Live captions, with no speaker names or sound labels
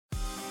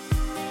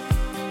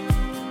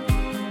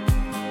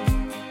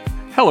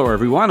Hello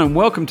everyone and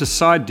welcome to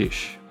Side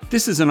Dish.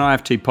 This is an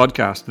IFT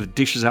podcast that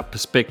dishes up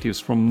perspectives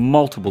from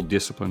multiple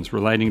disciplines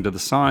relating to the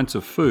science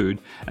of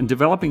food and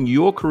developing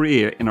your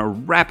career in a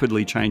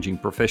rapidly changing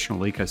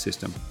professional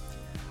ecosystem.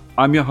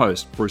 I'm your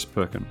host, Bruce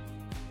Perkin.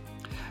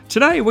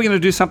 Today we're going to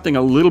do something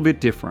a little bit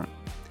different.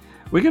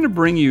 We're going to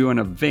bring you an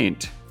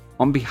event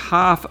on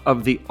behalf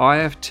of the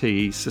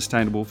IFT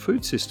Sustainable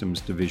Food Systems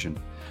Division.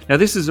 Now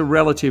this is a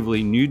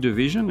relatively new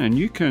division and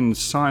you can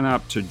sign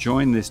up to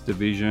join this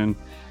division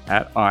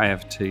at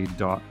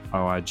ift.org.org.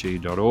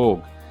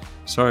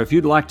 So if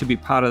you'd like to be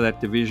part of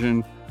that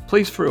division,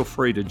 please feel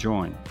free to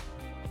join.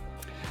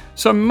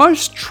 So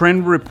most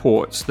trend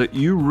reports that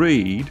you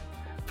read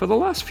for the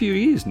last few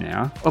years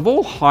now have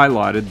all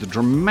highlighted the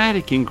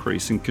dramatic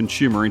increase in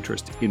consumer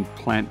interest in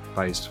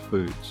plant-based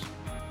foods.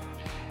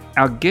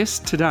 Our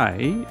guest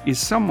today is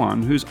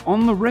someone who's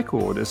on the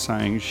record as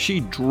saying she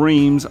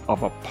dreams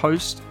of a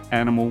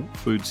post-animal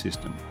food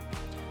system.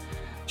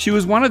 She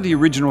was one of the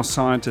original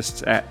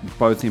scientists at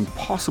both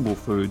Impossible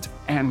Foods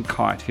and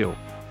Kite Hill,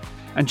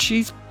 and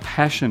she's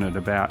passionate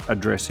about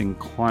addressing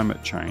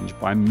climate change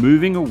by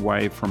moving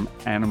away from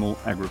animal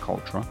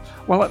agriculture,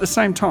 while at the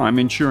same time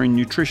ensuring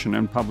nutrition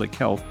and public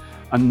health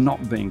are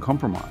not being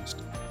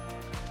compromised.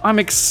 I'm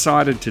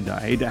excited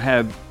today to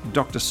have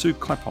Dr. Sue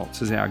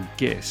Klappholtz as our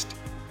guest.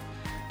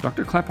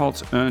 Dr.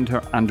 Klappholtz earned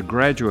her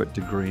undergraduate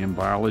degree in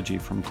biology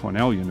from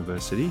Cornell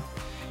University.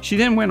 She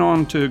then went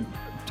on to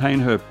obtain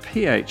her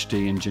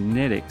PhD in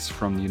genetics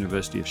from the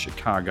University of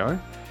Chicago,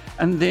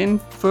 and then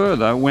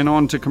further went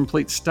on to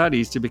complete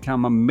studies to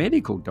become a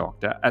medical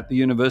doctor at the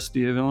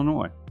University of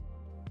Illinois.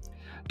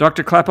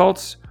 Dr.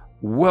 Klappholtz,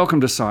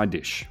 welcome to Side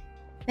Dish.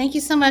 Thank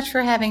you so much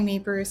for having me,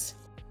 Bruce.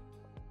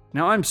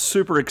 Now, I'm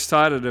super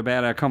excited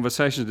about our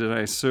conversation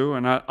today, Sue,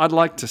 and I'd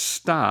like to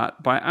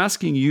start by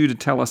asking you to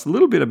tell us a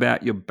little bit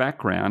about your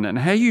background and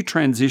how you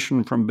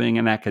transitioned from being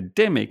an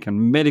academic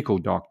and medical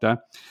doctor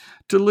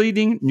to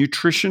leading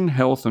nutrition,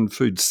 health, and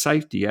food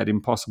safety at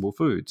Impossible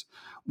Foods,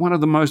 one of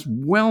the most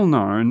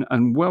well-known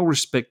and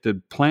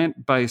well-respected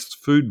plant-based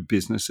food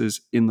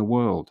businesses in the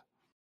world.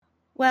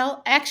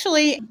 Well,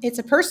 actually, it's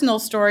a personal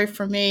story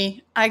for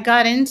me. I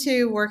got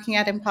into working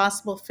at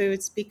Impossible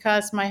Foods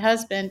because my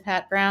husband,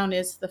 Pat Brown,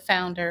 is the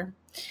founder.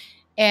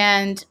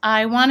 And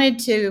I wanted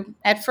to,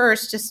 at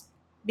first, just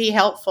be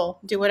helpful,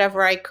 do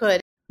whatever I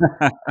could.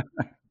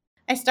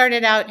 I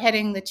started out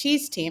heading the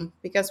cheese team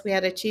because we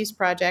had a cheese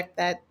project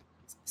that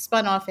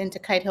spun off into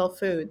Kite Hill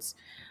Foods.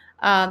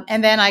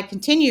 And then I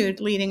continued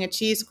leading a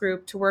cheese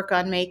group to work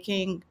on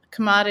making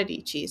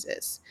commodity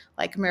cheeses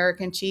like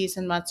American cheese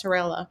and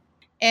mozzarella.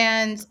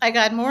 And I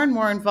got more and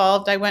more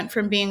involved. I went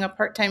from being a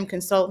part-time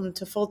consultant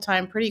to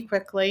full-time pretty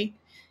quickly.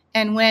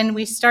 And when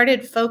we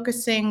started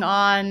focusing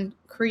on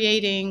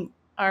creating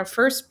our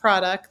first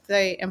product,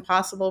 the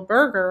Impossible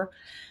Burger,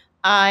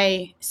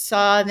 I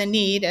saw the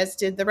need, as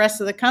did the rest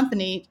of the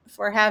company,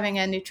 for having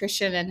a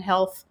nutrition and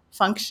health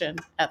function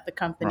at the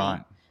company.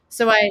 Right.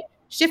 So I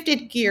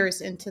shifted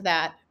gears into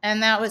that.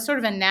 And that was sort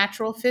of a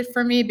natural fit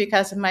for me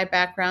because of my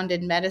background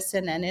in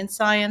medicine and in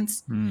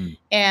science.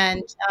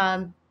 And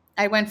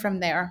I went from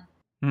there.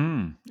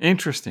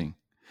 Interesting.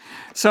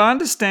 So I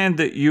understand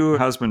that your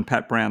husband,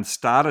 Pat Brown,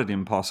 started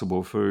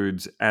Impossible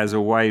Foods as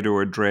a way to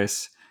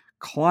address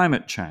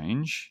climate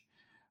change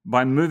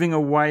by moving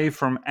away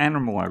from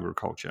animal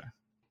agriculture.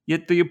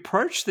 Yet the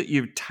approach that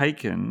you've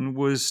taken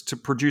was to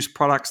produce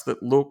products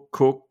that look,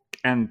 cook,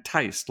 and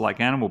taste like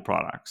animal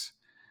products.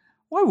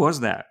 Why was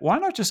that? Why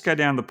not just go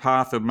down the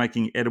path of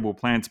making edible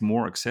plants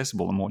more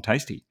accessible and more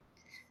tasty?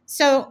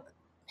 So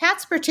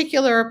Pat's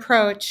particular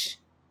approach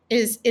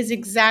is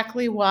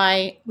exactly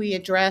why we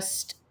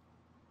addressed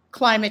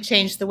climate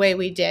change the way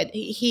we did.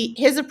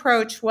 His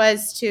approach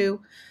was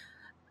to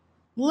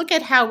look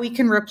at how we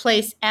can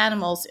replace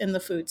animals in the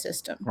food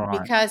system.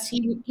 Right. Because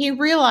he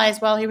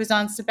realized while he was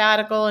on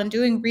sabbatical and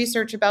doing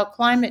research about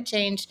climate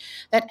change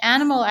that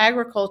animal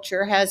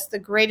agriculture has the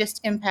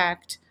greatest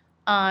impact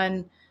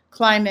on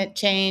climate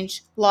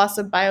change, loss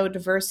of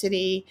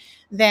biodiversity,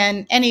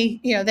 than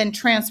than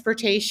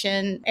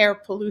transportation, air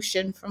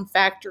pollution from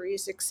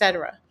factories,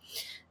 etc.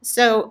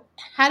 So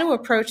how to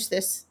approach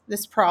this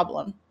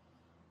problem?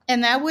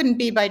 And that wouldn't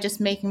be by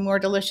just making more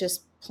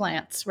delicious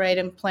plants, right?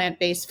 And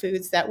plant-based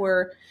foods that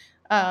were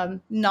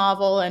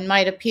novel and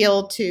might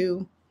appeal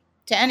to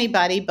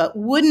anybody, but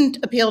wouldn't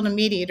appeal to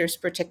meat eaters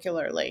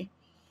particularly.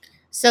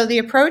 So the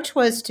approach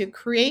was to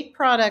create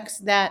products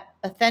that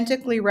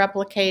authentically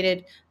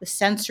replicated the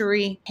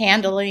sensory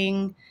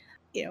handling,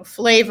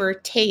 flavor,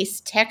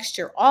 taste,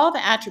 texture, all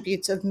the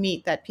attributes of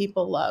meat that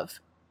people love.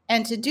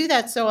 And to do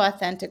that so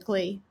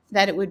authentically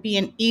that it would be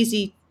an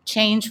easy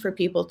change for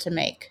people to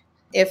make.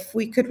 If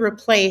we could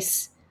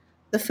replace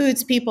the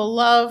foods people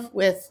love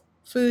with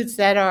foods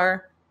that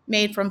are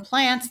made from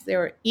plants,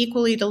 they're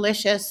equally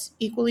delicious,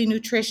 equally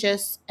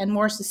nutritious, and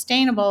more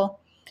sustainable,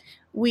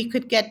 we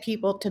could get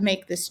people to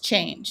make this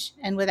change.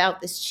 And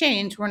without this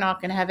change, we're not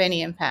going to have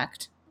any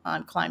impact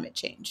on climate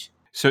change.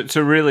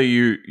 So really,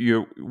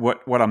 you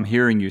what I'm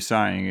hearing you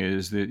saying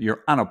is that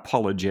you're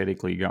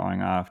unapologetically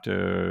going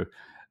after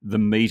the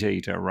meat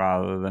eater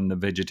rather than the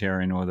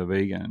vegetarian or the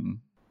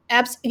vegan.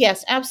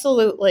 Yes,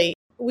 absolutely.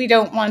 We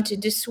don't want to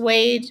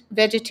dissuade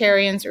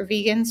vegetarians or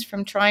vegans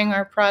from trying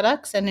our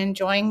products and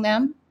enjoying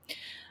them.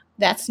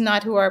 That's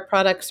not who our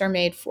products are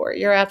made for.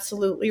 You're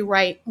absolutely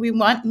right. We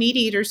want meat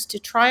eaters to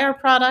try our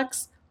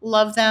products,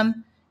 love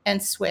them,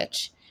 and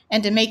switch,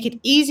 and to make it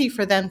easy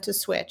for them to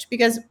switch,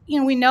 because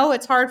we know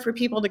it's hard for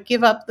people to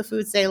give up the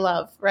foods they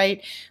love,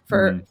 right?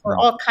 For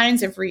all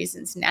kinds of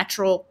reasons,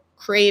 natural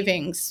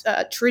cravings,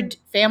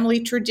 family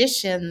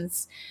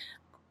traditions,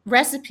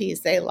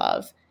 recipes they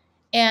love.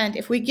 And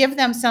if we give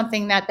them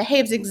something that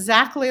behaves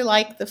exactly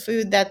like the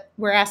food that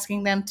we're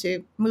asking them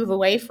to move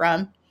away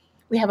from,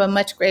 we have a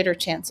much greater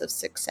chance of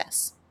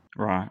success.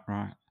 Right,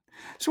 right.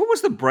 So what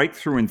was the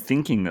breakthrough in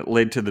thinking that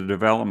led to the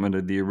development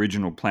of the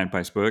original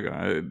plant-based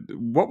burger?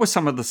 What were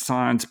some of the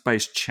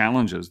science-based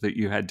challenges that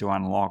you had to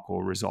unlock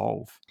or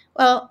resolve?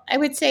 Well, I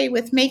would say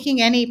with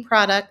making any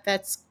product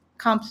that's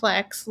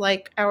complex,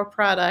 like our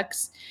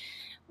products,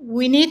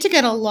 we need to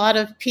get a lot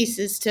of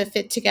pieces to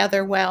fit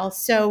together well.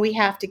 So we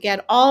have to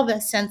get all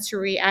the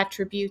sensory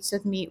attributes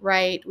of meat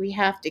right. We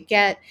have to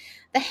get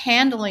the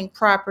handling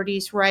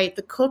properties right,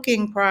 the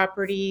cooking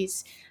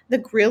properties, the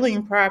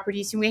grilling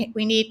properties. We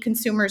need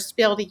consumers to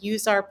be able to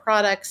use our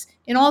products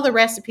in all the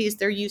recipes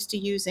they're used to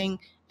using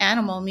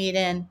animal meat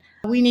in.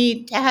 We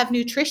need to have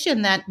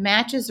nutrition that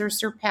matches or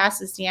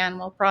surpasses the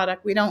animal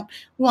product. We don't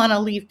want to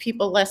leave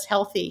people less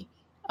healthy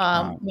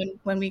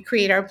when we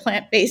create our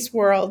plant-based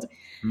world.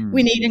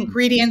 We need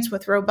ingredients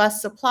with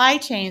robust supply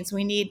chains.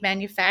 We need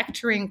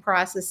manufacturing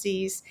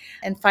processes.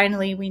 And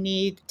finally, we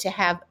need to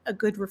have a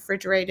good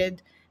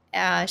refrigerated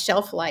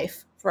shelf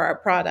life for our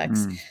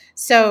products.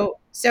 So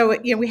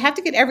we have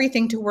to get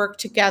everything to work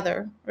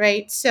together,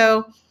 right?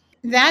 So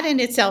that in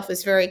itself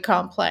is very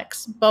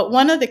complex. But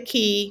one of the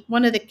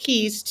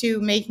keys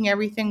to making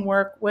everything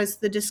work was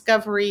the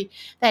discovery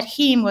that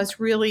heme was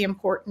really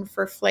important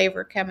for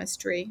flavor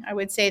chemistry. I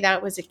would say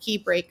that was a key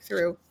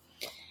breakthrough.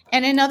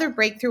 And another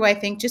breakthrough, I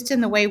think, just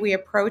in the way we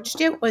approached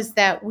it, was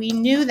that we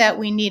knew that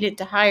we needed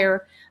to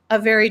hire a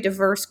very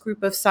diverse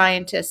group of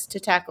scientists to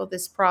tackle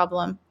this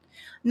problem.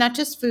 Not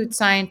just food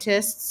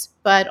scientists,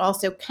 but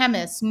also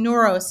chemists,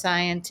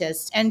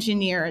 neuroscientists,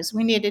 engineers.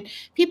 We needed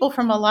people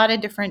from a lot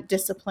of different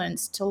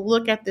disciplines to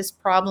look at this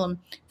problem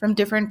from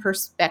different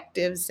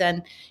perspectives,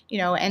 and we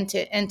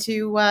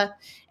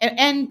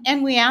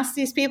asked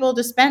these people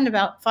to spend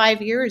about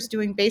 5 years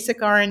doing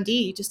basic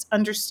R&D, just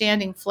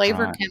understanding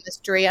flavor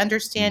chemistry,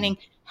 understanding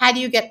how do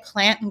you get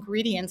plant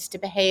ingredients to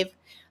behave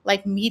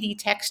like meaty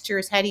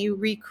textures, how do you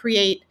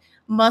recreate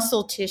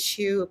muscle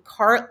tissue,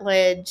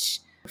 cartilage,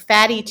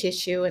 fatty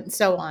tissue, and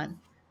so on.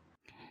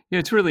 Yeah,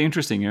 it's really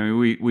interesting. I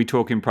mean, we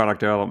talk in product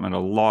development a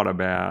lot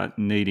about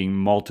needing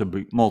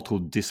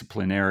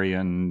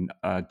multidisciplinary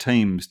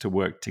teams to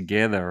work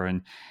together,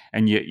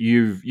 and yet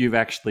you've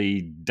actually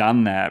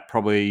done that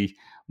probably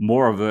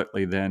more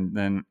overtly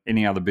than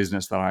any other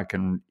business that I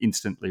can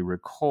instantly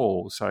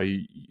recall. So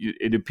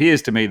it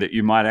appears to me that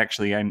you might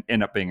actually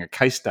end up being a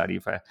case study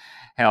for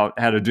how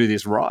to do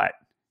this right.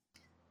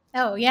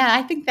 Oh yeah,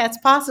 I think that's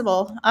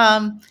possible.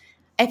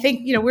 I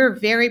think we're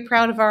very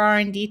proud of our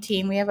R&D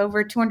team. We have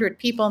over 200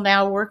 people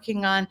now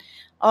working on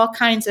all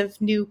kinds of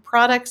new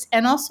products,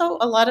 and also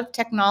a lot of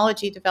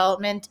technology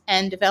development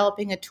and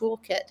developing a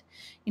toolkit.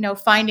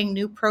 Finding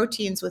new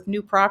proteins with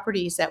new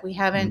properties that we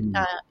haven't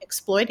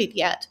exploited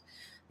yet.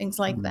 Things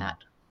like that.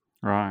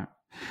 Right.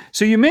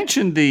 So you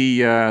mentioned the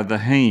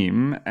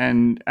heme,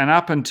 and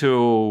up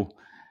until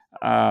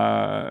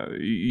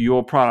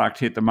your product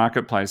hit the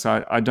marketplace,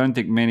 I don't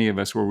think many of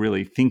us were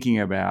really thinking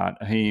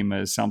about heme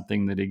as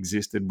something that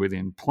existed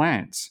within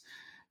plants.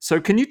 So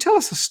can you tell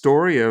us a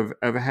story of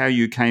how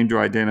you came to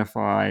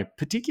identify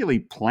particularly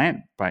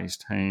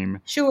plant-based heme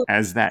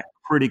as that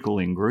critical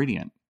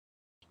ingredient?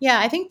 Yeah,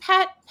 I think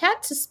Pat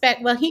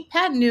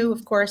knew,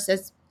 of course,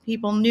 as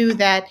people knew,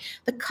 that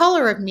the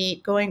color of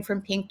meat going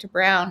from pink to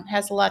brown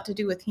has a lot to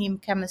do with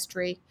heme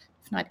chemistry,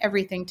 if not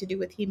everything to do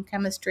with heme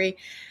chemistry.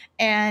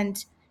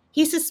 And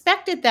he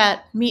suspected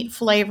that meat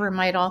flavor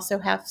might also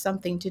have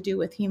something to do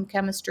with heme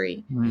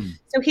chemistry.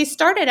 So he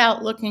started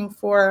out looking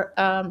for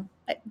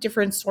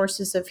different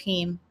sources of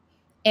heme,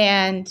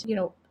 and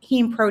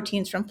heme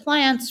proteins from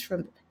plants,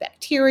 from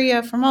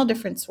bacteria, from all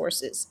different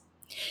sources.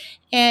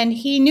 And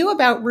he knew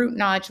about root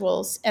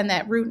nodules, and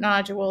that root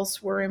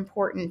nodules were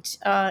important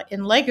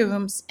in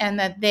legumes, and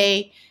that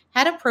they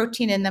had a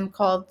protein in them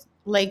called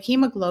leg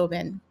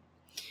hemoglobin.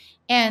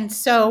 And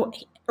so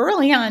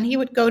early on, he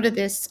would go to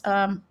this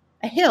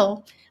a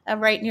hill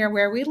right near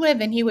where we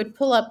live, and he would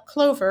pull up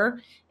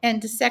clover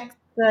and dissect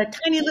the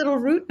tiny little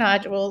root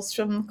nodules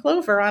from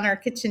clover on our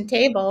kitchen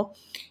table,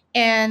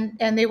 and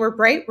they were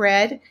bright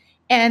red.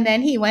 And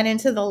then he went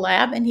into the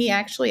lab and he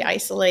actually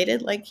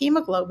isolated like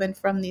hemoglobin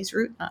from these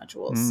root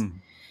nodules.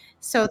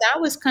 So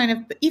that was kind of,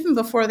 even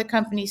before the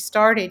company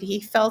started, he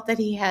felt that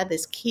he had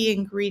this key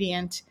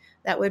ingredient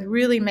that would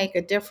really make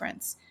a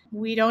difference.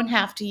 We don't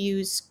have to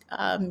use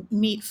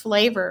meat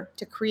flavor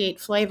to create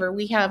flavor.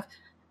 We have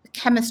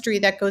chemistry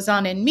that goes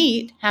on in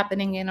meat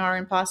happening in our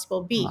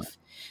Impossible beef.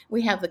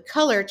 We have the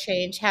color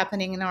change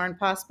happening in our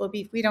Impossible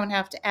beef. We don't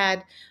have to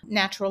add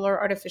natural or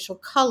artificial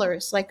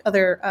colors like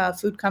other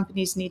food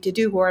companies need to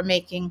do who are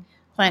making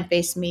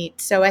plant-based meat.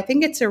 So I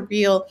think it's a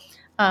real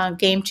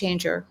game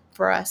changer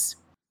for us.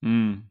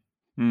 Mm.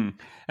 Mm.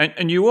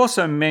 And you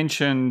also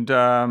mentioned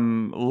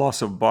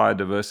loss of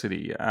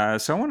biodiversity.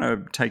 So I want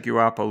to take you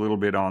up a little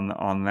bit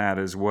on that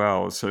as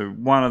well. So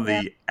one of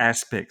Yeah. the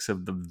aspects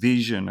of the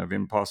vision of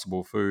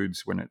Impossible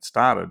Foods when it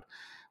started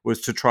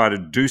was to try to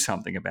do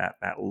something about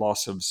that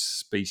loss of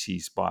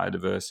species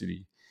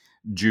biodiversity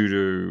due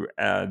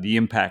to the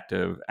impact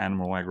of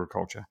animal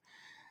agriculture.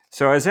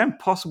 So as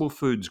Impossible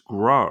Foods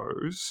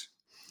grows,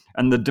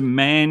 and the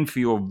demand for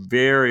your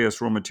various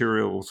raw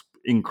materials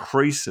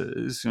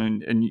increases,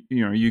 and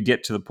you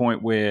get to the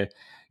point where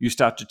you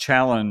start to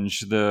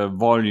challenge the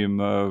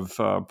volume of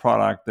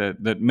product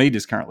that meat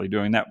is currently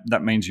doing.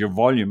 That means your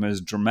volume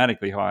is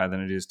dramatically higher than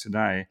it is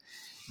today.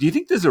 Do you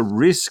think there's a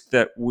risk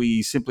that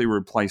we simply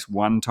replace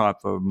one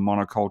type of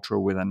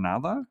monoculture with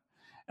another?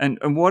 And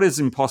what is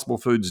Impossible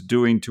Foods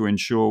doing to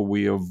ensure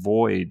we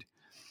avoid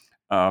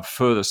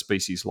further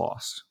species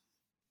loss?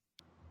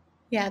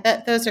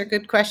 Yeah, those are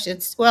good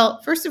questions.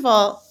 Well, first of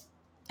all,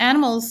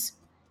 animals,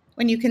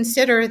 when you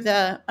consider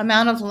the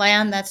amount of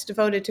land that's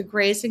devoted to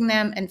grazing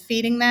them and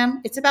feeding them,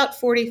 it's about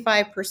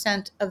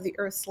 45% of the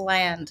Earth's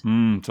land.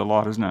 It's a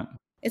lot, isn't it?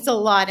 It's a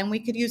lot, and we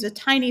could use a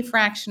tiny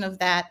fraction of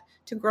that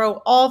to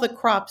grow all the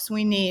crops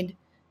we need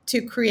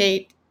to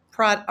create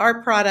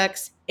our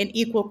products in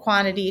equal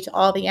quantity to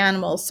all the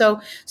animals.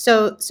 So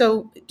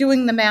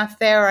doing the math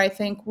there, I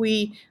think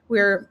we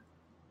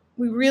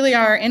really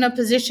are in a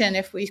position,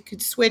 if we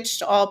could switch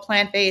to all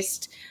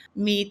plant-based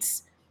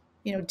meats,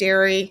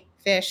 dairy,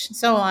 fish, and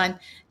so on,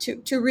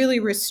 to really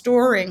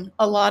restoring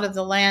a lot of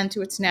the land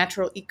to its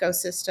natural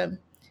ecosystem.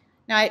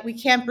 Now, we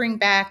can't bring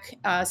back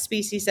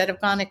species that have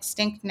gone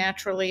extinct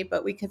naturally,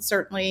 but we could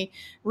certainly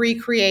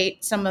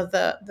recreate some of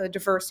the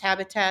diverse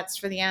habitats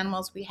for the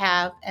animals we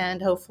have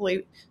and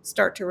hopefully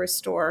start to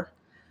restore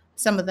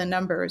some of the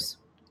numbers.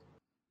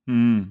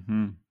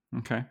 Hmm.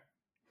 Okay.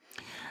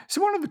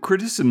 So, one of the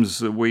criticisms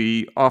that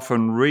we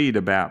often read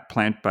about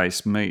plant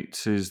based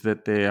meats is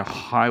that they're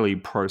highly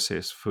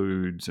processed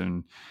foods.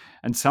 And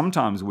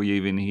sometimes we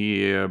even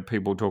hear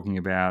people talking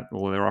about,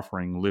 well, they're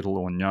offering little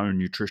or no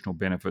nutritional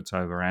benefits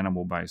over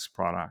animal based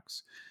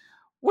products.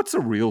 What's the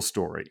real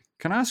story?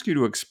 Can I ask you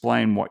to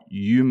explain what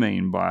you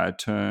mean by a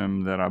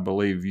term that I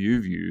believe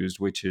you've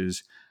used, which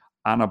is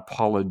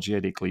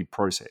unapologetically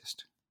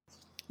processed?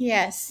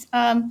 Yes.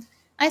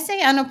 I say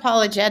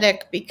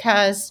unapologetic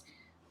because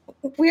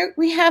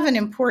we have an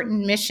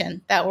important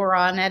mission that we're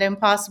on at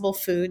Impossible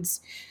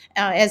Foods,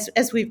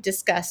 as we've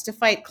discussed, to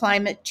fight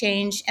climate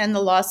change and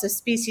the loss of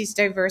species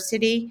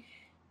diversity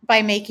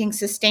by making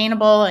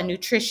sustainable and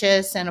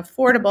nutritious and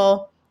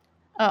affordable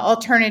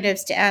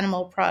alternatives to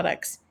animal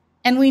products.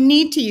 And we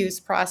need to use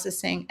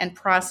processing and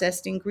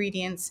processed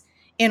ingredients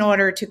in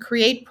order to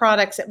create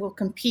products that will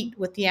compete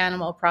with the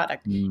animal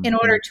product in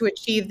order to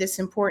achieve this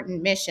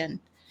important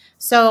mission.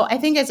 So I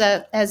think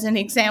as an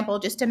example,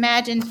 just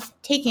imagine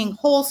taking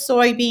whole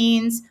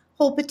soybeans,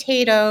 whole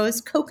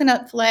potatoes,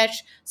 coconut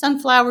flesh,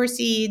 sunflower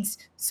seeds,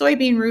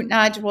 soybean root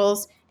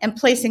nodules, and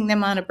placing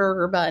them on a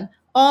burger bun.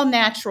 All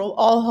natural,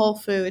 all whole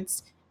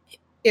foods.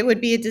 It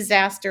would be a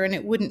disaster and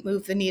it wouldn't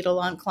move the needle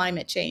on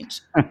climate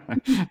change.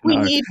 We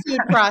No. need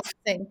food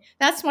processing.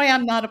 That's why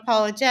I'm not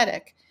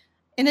apologetic.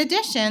 In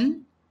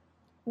addition,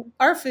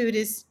 our food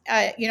is,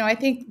 I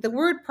think the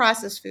word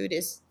processed food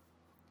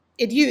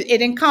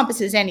it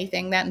encompasses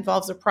anything that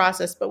involves a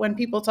process. But when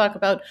people talk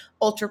about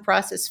ultra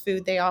processed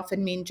food, they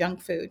often mean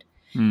junk food.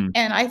 Mm.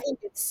 And I think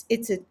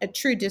it's a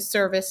true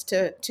disservice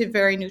to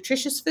very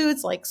nutritious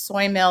foods like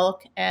soy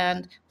milk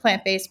and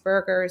plant-based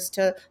burgers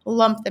to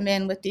lump them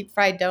in with deep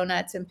fried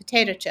donuts and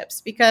potato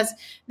chips because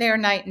they are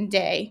night and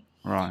day.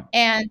 Right.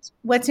 And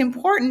what's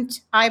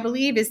important, I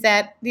believe, is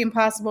that the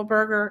Impossible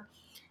Burger,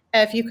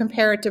 if you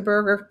compare it to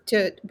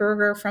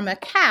burger from a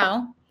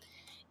cow,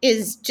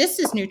 is just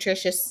as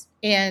nutritious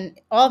in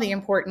all the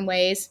important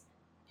ways.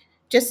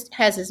 Just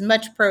has as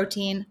much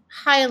protein,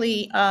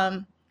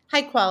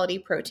 high quality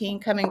protein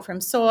coming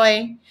from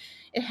soy.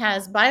 It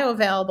has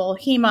bioavailable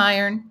heme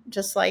iron,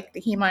 just like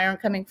the heme iron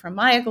coming from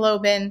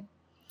myoglobin.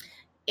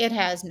 It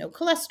has no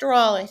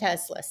cholesterol. It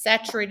has less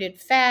saturated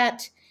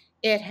fat.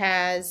 It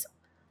has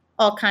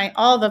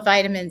all the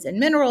vitamins and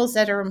minerals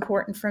that are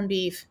important from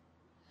beef.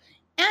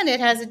 And it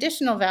has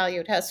additional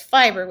value. It has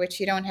fiber, which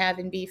you don't have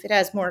in beef. It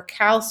has more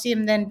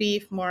calcium than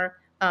beef, more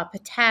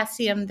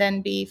potassium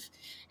than beef,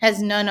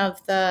 has none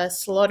of the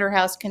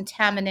slaughterhouse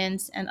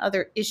contaminants and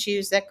other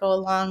issues that go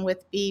along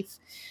with beef.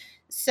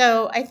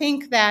 So I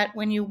think that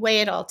when you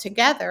weigh it all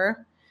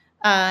together,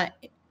 I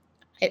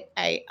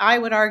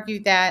would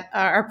argue that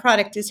our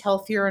product is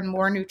healthier and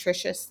more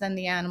nutritious than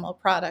the animal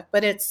product,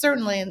 but it's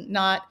certainly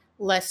not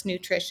less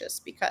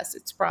nutritious because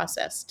it's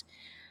processed.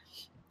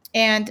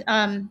 And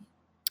so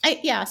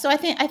I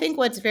think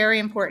what's very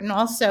important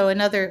also,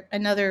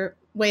 another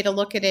way to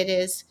look at it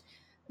is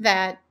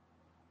that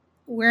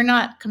we're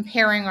not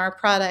comparing our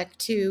product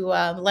to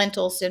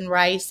lentils and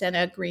rice and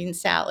a green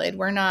salad.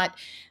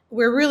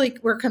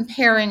 We're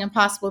comparing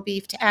Impossible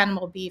Beef to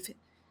animal beef,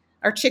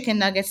 or chicken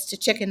nuggets to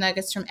chicken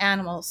nuggets from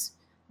animals.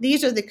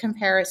 These are the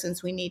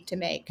comparisons we need to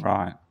make.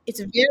 Right. It's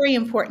very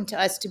important to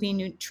us to be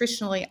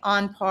nutritionally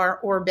on par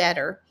or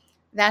better.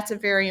 That's a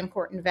very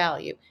important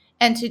value.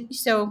 And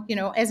so,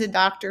 as a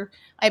doctor,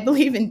 I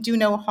believe in do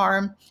no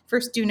harm,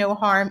 first do no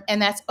harm.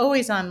 And that's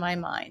always on my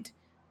mind,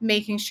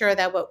 making sure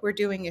that what we're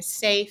doing is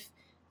safe,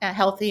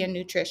 healthy, and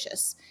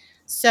nutritious.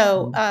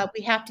 So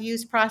we have to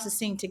use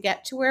processing to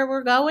get to where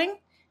we're going.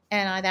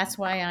 And that's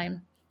why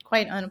I'm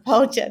quite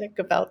unapologetic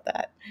about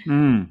that.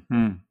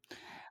 Mm-hmm.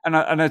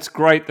 And it's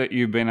great that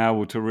you've been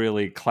able to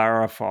really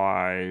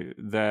clarify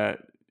that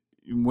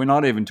we're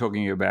not even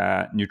talking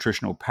about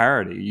nutritional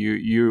parity.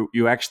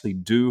 You actually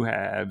do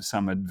have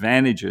some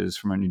advantages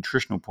from a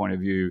nutritional point of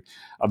view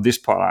of this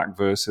product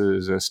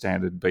versus a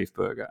standard beef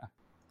burger.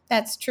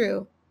 That's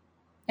true.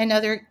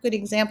 Another good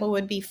example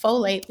would be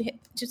folate. We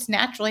just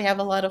naturally have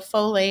a lot of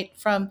folate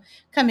from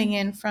coming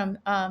in from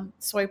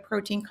soy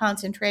protein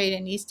concentrate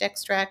and yeast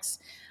extracts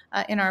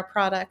in our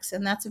products.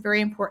 And that's a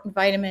very important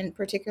vitamin,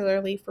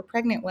 particularly for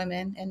pregnant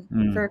women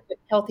and for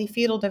healthy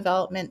fetal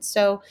development.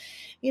 So,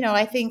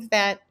 I think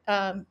that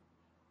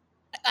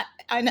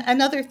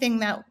another thing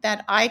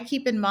that I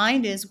keep in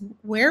mind is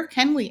where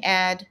can we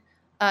add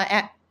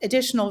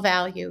additional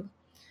value?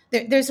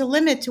 There's a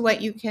limit to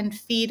what you can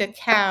feed a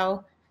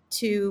cow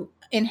to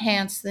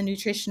enhance the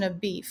nutrition of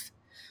beef.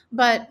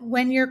 But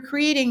when you're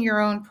creating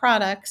your own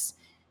products,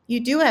 you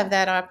do have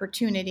that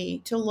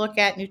opportunity to look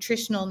at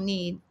nutritional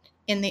need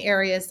in the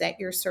areas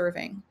that you're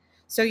serving.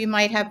 So you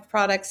might have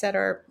products that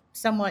are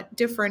somewhat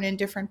different in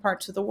different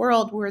parts of the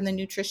world where the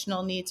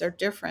nutritional needs are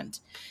different.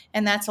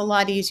 And that's a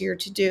lot easier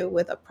to do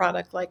with a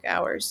product like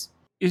ours.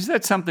 Is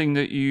that something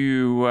that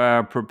you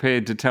are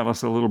prepared to tell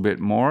us a little bit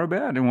more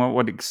about, and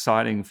what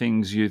exciting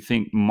things you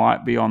think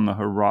might be on the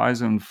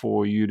horizon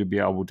for you to be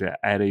able to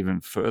add even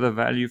further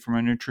value from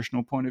a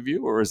nutritional point of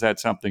view? Or is that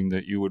something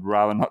that you would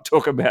rather not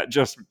talk about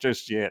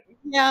just yet?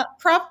 Yeah,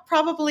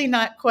 probably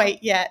not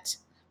quite yet.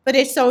 But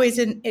it's always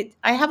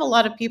I have a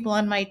lot of people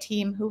on my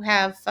team who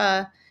have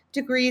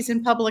degrees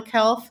in public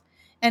health,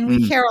 and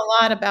we care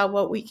a lot about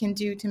what we can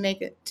do to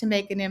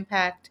make an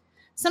impact.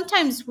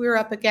 Sometimes we're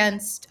up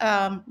against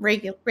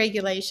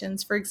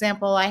regulations. For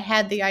example, I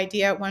had the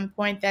idea at one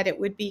point that it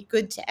would be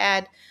good to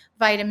add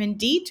vitamin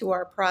D to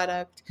our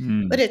product,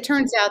 but it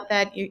turns out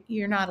that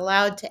you're not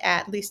allowed to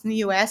add, at least in the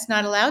U.S.,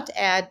 not allowed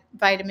to add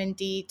vitamin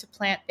D to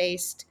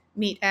plant-based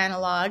meat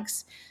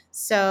analogs.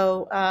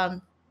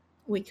 So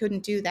we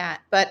couldn't do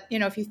that. But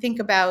if you think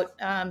about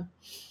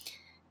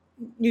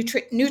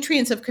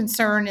nutrients of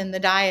concern in the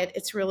diet,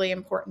 it's really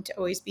important to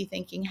always be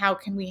thinking, how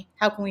can we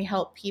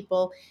help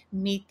people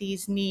meet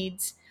these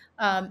needs,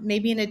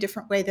 maybe in a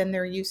different way than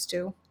they're used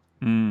to.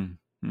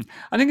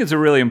 I think it's a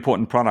really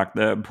important product,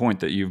 the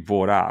point that you've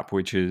brought up,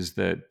 which is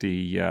that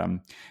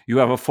you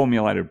have a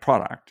formulated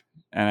product,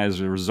 and as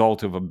a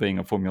result of it being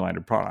a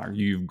formulated product,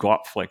 you've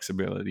got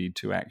flexibility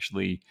to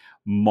actually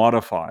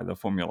modify the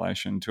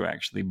formulation to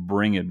actually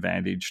bring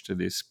advantage to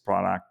this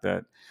product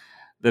that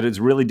it's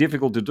really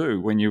difficult to do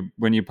when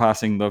you're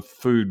passing the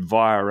food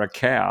via a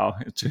cow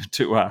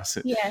to us.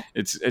 Yeah.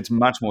 It's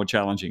much more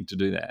challenging to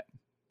do that.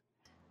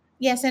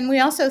 Yes, and we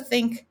also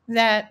think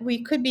that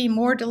we could be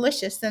more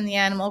delicious than the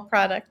animal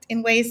product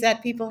in ways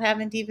that people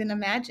haven't even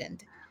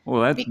imagined.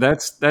 Well,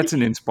 that's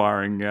an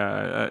inspiring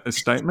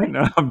statement.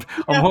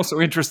 I'm also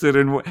interested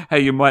in how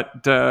you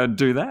might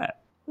do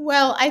that.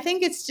 Well, I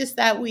think it's just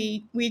that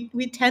we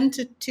tend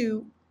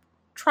to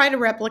try to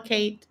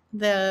replicate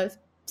the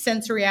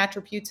sensory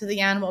attributes of the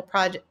animal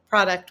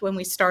product when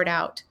we start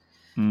out.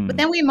 But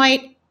then we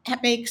might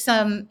make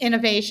some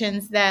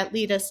innovations that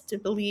lead us to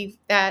believe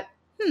that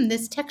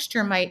this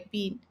texture might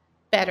be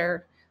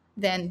better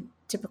than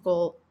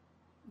typical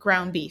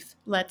ground beef.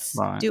 Let's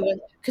do a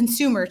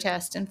consumer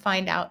test and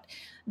find out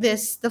the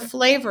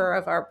flavor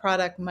of our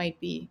product might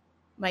be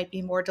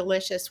more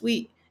delicious.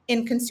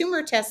 In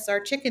consumer tests, our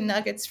chicken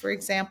nuggets, for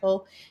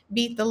example,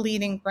 beat the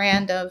leading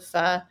brand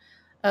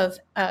of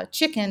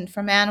chicken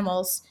from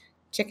animals,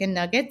 chicken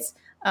nuggets,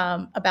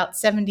 about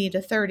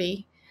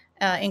 70-30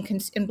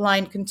 in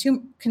blind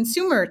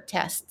consumer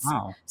tests.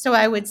 Wow. So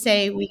I would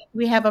say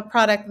we have a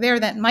product there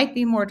that might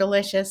be more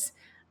delicious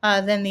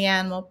than the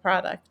animal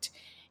product.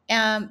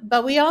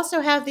 But we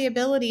also have the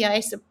ability,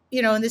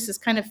 and this is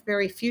kind of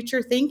very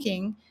future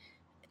thinking,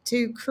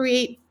 to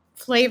create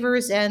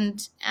flavors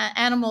and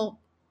animal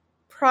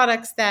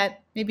products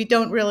that maybe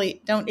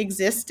don't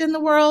exist in the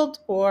world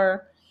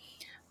or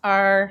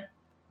are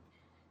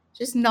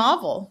just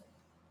novel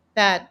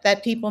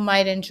that people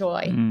might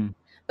enjoy.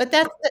 But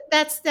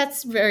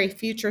that's very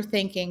future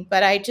thinking.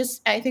 But I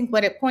think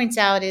what it points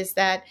out is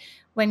that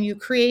when you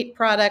create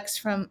products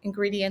from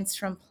ingredients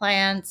from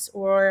plants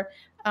or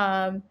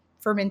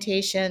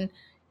fermentation,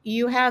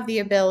 you have the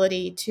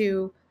ability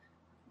to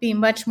be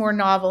much more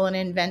novel and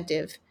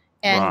inventive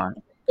and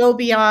go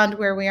beyond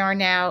where we are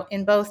now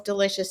in both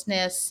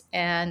deliciousness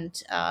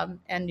and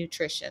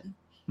nutrition.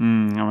 I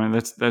mean,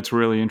 that's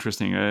really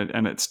interesting,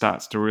 and it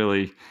starts to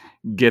really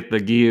get the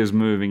gears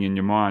moving in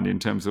your mind in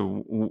terms of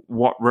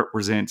what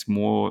represents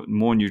more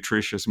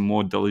nutritious,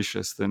 more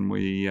delicious than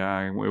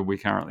where we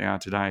currently are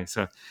today.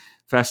 So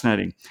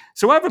fascinating.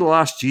 So over the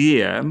last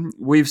year,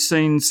 we've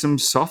seen some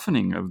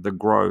softening of the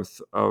growth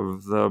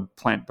of the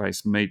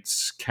plant-based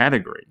meats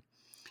category.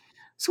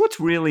 So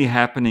what's really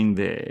happening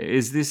there?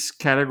 Is this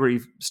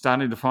category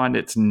starting to find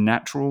its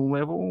natural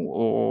level,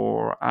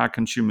 or are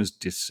consumers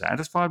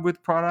dissatisfied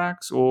with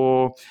products,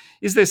 or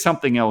is there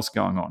something else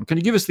going on? Can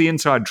you give us the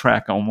inside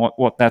track on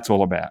what that's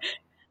all about?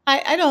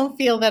 I don't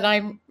feel that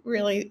I'm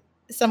really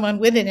someone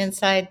with an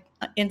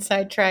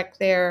inside track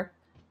there.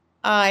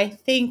 I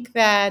think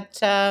that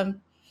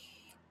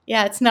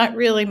yeah, it's not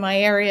really my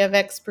area of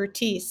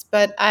expertise,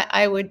 but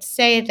I would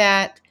say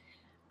that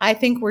I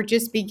think we're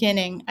just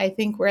beginning. I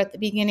think we're at the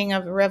beginning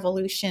of a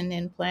revolution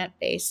in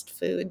plant-based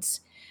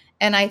foods,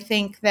 and I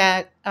think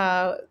that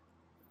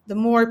the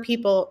more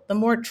people, the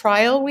more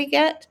trial we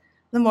get,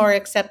 the more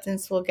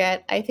acceptance we'll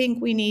get. I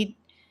think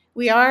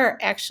we are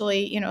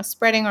actually,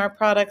 spreading our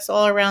products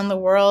all around the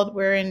world.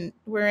 We're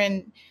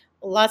in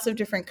lots of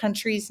different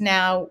countries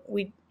now.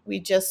 We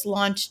just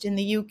launched in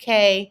the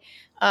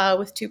UK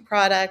with 2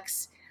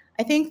 products.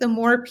 I think the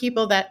more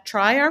people that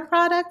try our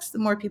products, the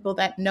more people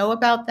that know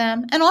about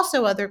them, and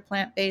also other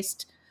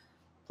plant-based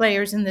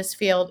players in this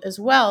field as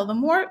well. The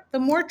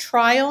more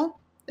trial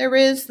there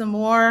is, the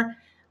more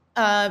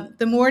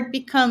it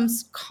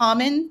becomes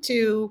common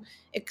to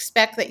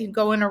expect that you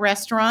go in a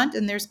restaurant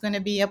and there's going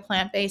to be a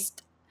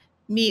plant-based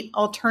meat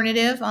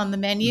alternative on the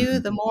menu.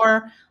 Mm. The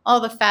more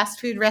all the fast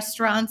food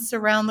restaurants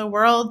around the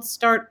world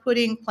start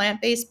putting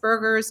plant-based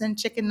burgers and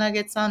chicken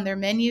nuggets on their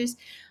menus,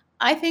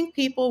 I think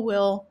people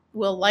will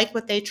like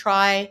what they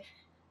try.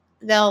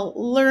 They'll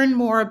learn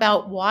more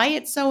about why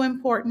it's so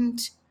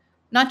important,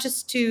 not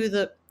just to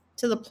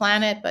the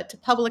planet, but to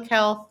public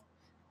health,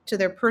 to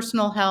their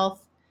personal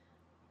health,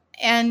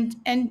 and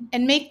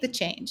make the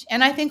change.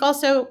 And I think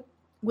also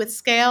with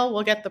scale,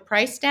 we'll get the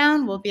price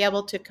down. We'll be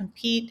able to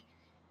compete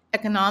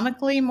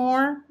economically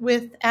more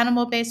with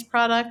animal-based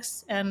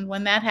products. And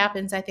when that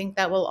happens, I think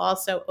that will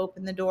also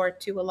open the door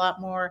to a lot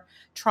more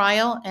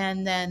trial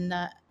and then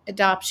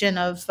adoption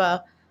of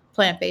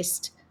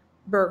plant-based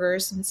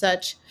burgers and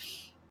such.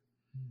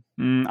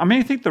 I mean,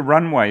 I think the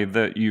runway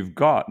that you've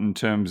got in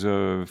terms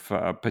of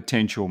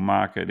potential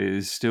market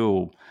is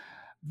still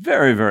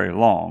very, very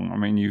long. I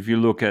mean, if you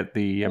look at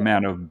the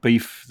amount of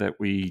beef that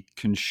we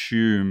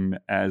consume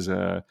as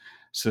a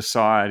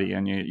society,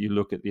 and you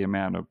look at the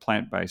amount of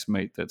plant-based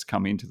meat that's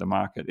come into the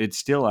market, it's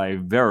still a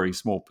very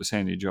small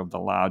percentage of the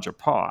larger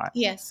pie.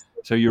 Yes,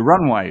 So your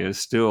runway is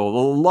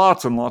still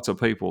lots and lots of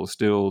people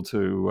still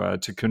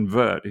to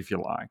convert, if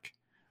you like.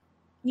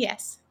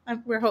 yes,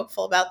 we're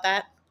hopeful about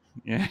that.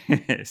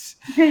 Yes.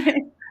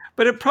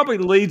 But it probably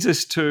leads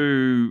us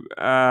to,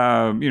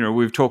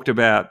 we've talked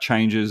about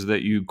changes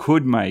that you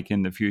could make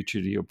in the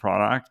future to your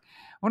product.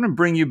 I want to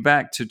bring you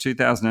back to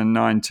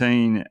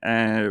 2019,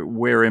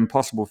 where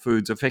Impossible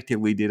Foods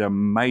effectively did a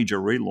major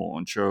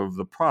relaunch of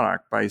the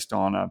product based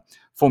on a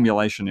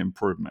formulation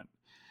improvement.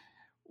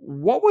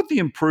 What were the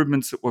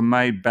improvements that were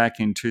made back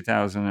in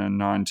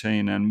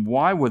 2019, and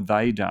why were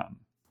they done?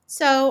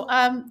 So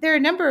there are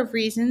a number of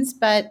reasons,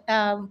 but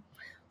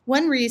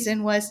one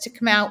reason was to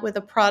come out with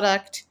a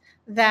product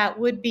that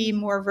would be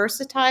more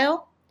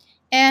versatile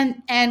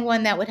and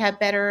one that would have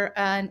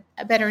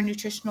a better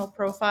nutritional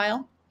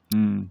profile.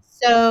 Mm.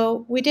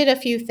 So we did a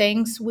few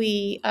things.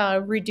 We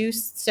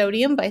reduced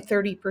sodium by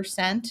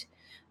 30%.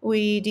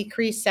 We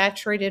decreased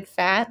saturated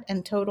fat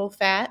and total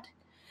fat.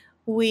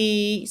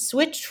 We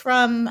switched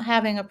from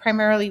having a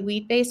primarily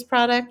wheat-based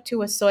product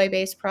to a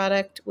soy-based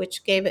product,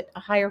 which gave it a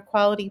higher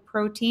quality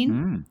protein.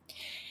 Mm.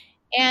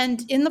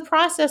 And in the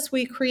process,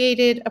 we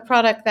created a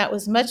product that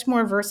was much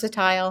more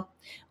versatile.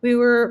 We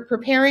were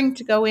preparing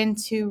to go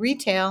into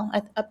retail.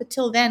 Up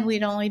until then,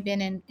 we'd only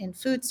been in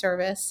food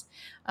service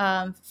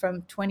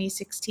from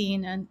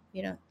 2016 and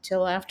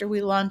till after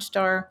we launched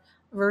our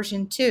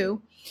version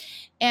 2.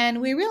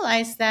 And we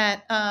realized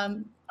that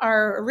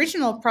our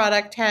original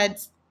product had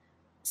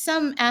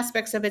some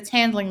aspects of its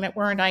handling that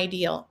weren't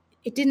ideal.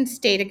 It didn't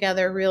stay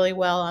together really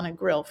well on a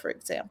grill, for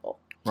example.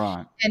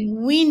 Right. And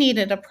we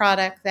needed a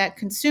product that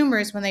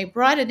consumers, when they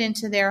brought it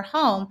into their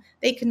home,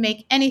 they could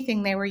make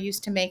anything they were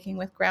used to making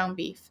with ground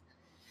beef.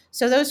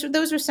 So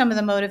those were some of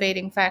the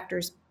motivating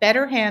factors: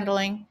 better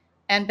handling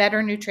and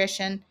better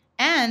nutrition.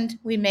 And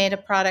we made a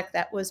product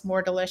that was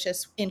more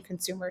delicious in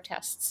consumer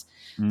tests.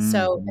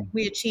 So Mm.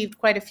 we achieved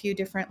quite a few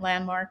different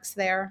landmarks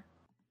there.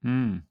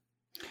 Mm.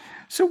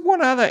 So,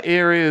 what other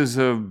areas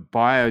of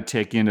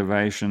biotech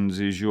innovations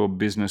is your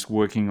business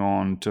working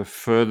on to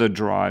further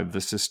drive the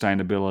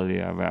sustainability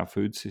of our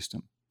food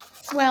system?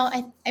 Well,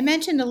 I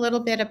mentioned a little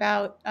bit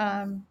about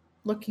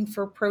looking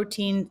for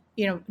protein,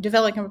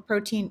 developing a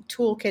protein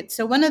toolkit.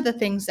 So, one of the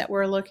things that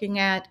we're looking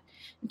at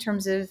in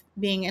terms of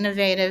being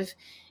innovative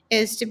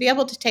is to be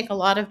able to take a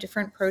lot of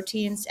different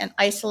proteins and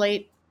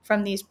isolate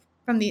from these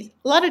a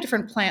lot of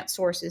different plant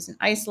sources and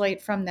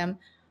isolate from them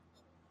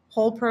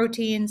whole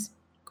proteins,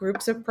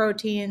 groups of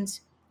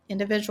proteins,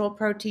 individual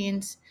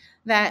proteins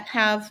that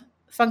have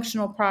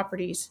functional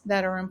properties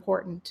that are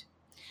important.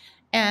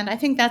 And I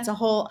think that's a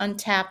whole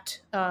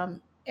untapped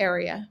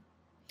area.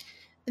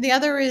 The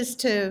other is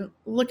to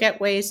look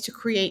at ways to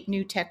create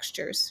new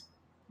textures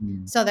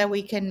so that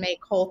we can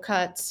make whole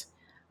cuts,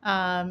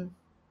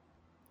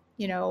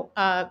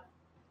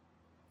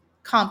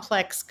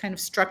 complex kind of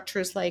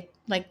structures like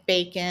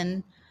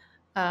bacon,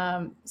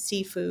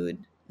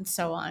 seafood, and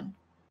so on.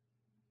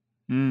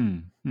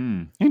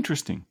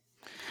 Interesting.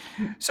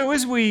 So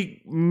as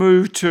we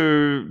move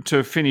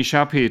to finish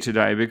up here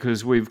today,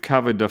 because we've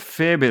covered a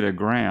fair bit of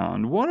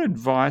ground, what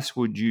advice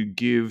would you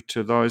give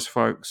to those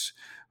folks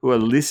who are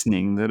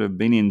listening that have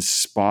been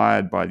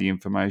inspired by the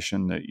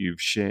information that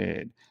you've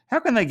shared? How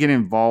can they get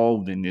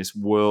involved in this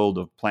world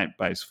of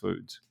plant-based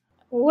foods?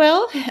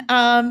 Well,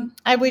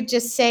 I would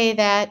just say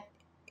that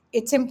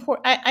it's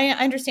important. I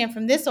understand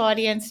from this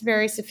audience,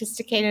 very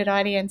sophisticated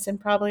audience, and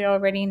probably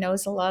already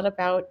knows a lot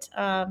about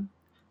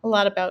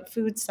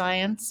food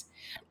science.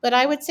 But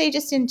I would say,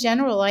 just in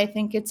general, I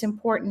think it's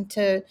important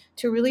to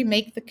really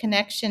make the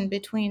connection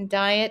between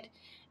diet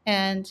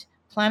and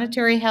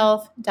planetary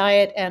health,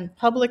 diet and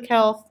public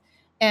health,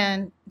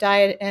 and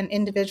diet and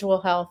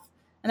individual health.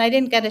 And I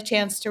didn't get a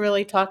chance to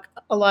really talk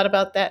a lot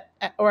about that,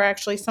 or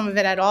actually some of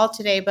it at all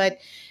today. But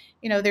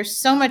there's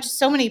so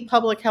many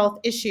public health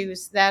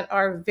issues that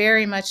are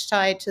very much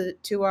tied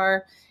to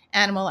our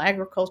animal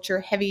agriculture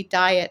heavy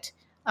diet,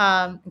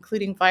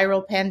 including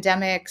viral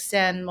pandemics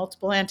and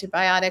multiple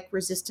antibiotic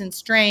resistant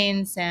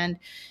strains and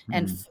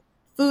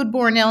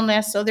foodborne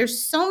illness. So there's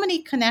so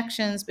many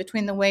connections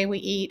between the way we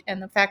eat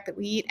and the fact that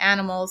we eat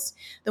animals,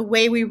 the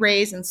way we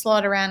raise and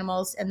slaughter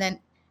animals, and then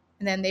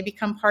they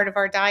become part of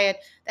our diet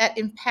that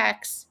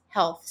impacts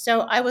health.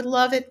 So I would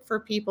love it for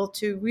people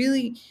to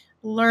really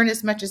learn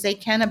as much as they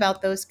can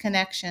about those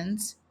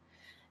connections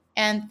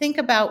and think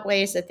about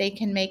ways that they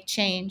can make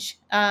change,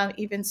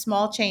 even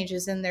small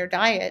changes in their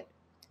diet,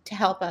 to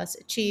help us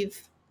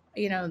achieve,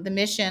 the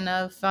mission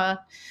of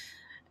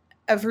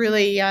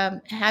really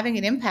having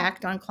an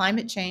impact on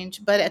climate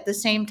change, but at the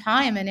same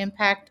time, an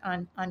impact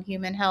on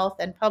human health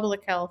and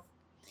public health.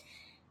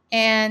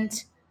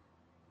 And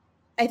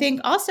I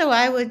think also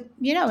I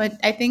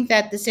think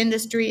that this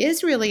industry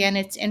is really in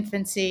its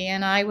infancy,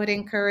 and I would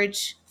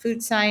encourage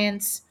food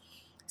science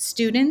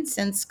students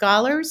and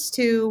scholars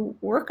to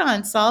work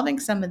on solving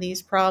some of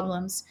these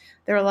problems.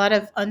 There are a lot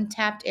of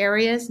untapped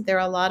areas. There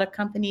are a lot of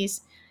companies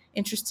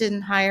interested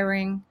in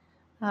hiring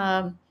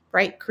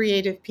bright,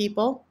 creative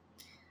people.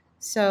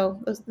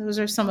 So those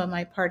are some of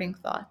my parting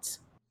thoughts.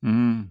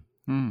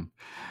 Mm-hmm.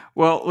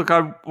 Well, look,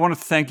 I want to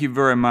thank you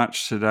very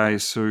much today,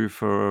 Sue,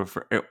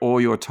 for all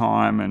your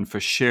time and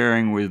for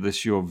sharing with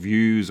us your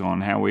views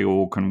on how we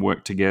all can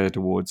work together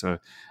towards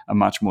a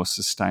much more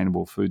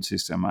sustainable food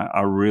system.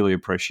 I really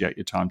appreciate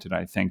your time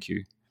today. Thank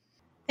you.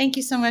 Thank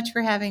you so much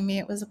for having me.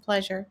 It was a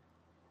pleasure.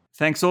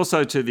 Thanks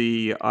also to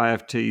the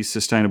IFT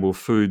Sustainable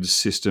Food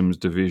Systems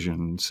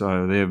Division.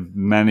 So they've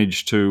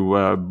managed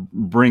to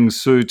bring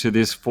Sue to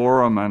this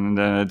forum, and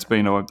it's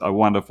been a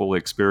wonderful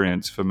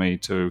experience for me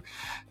to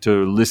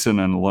listen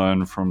and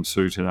learn from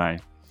Sue today.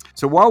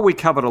 So while we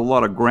covered a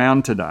lot of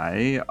ground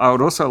today, I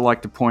would also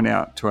like to point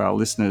out to our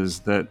listeners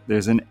that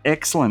there's an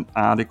excellent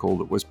article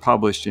that was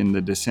published in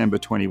the December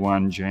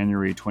 21,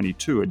 January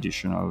 22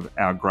 edition of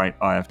our great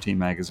IFT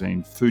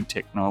magazine, Food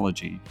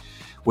Technology,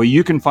 where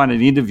you can find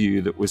an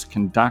interview that was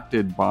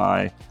conducted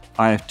by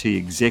IFT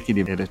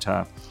Executive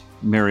Editor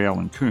Mary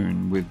Ellen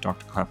Kuhn with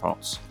Dr.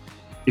 Klappholz.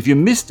 If you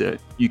missed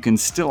it, you can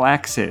still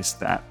access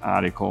that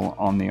article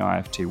on the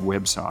IFT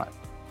website.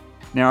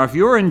 Now, if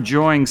you're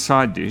enjoying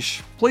Side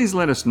Dish, please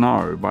let us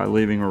know by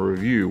leaving a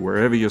review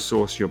wherever you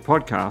source your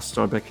podcasts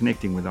or by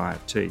connecting with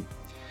IFT.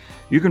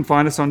 You can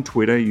find us on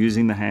Twitter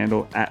using the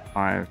handle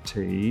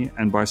 @IFT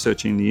and by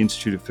searching the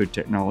Institute of Food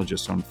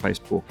Technologists on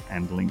Facebook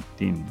and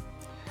LinkedIn.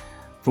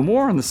 For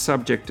more on the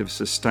subject of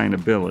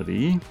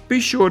sustainability, be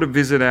sure to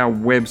visit our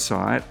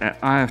website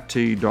at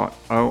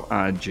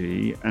ift.org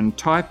and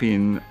type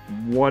in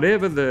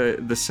whatever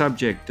the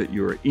subject that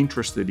you're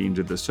interested in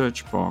into the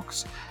search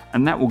box,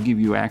 and that will give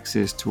you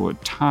access to a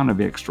ton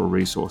of extra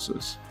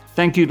resources.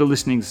 Thank you for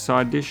listening to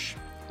Side Dish.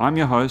 I'm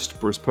your host,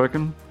 Bruce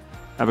Perkin.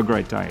 Have a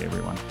great day,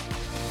 everyone.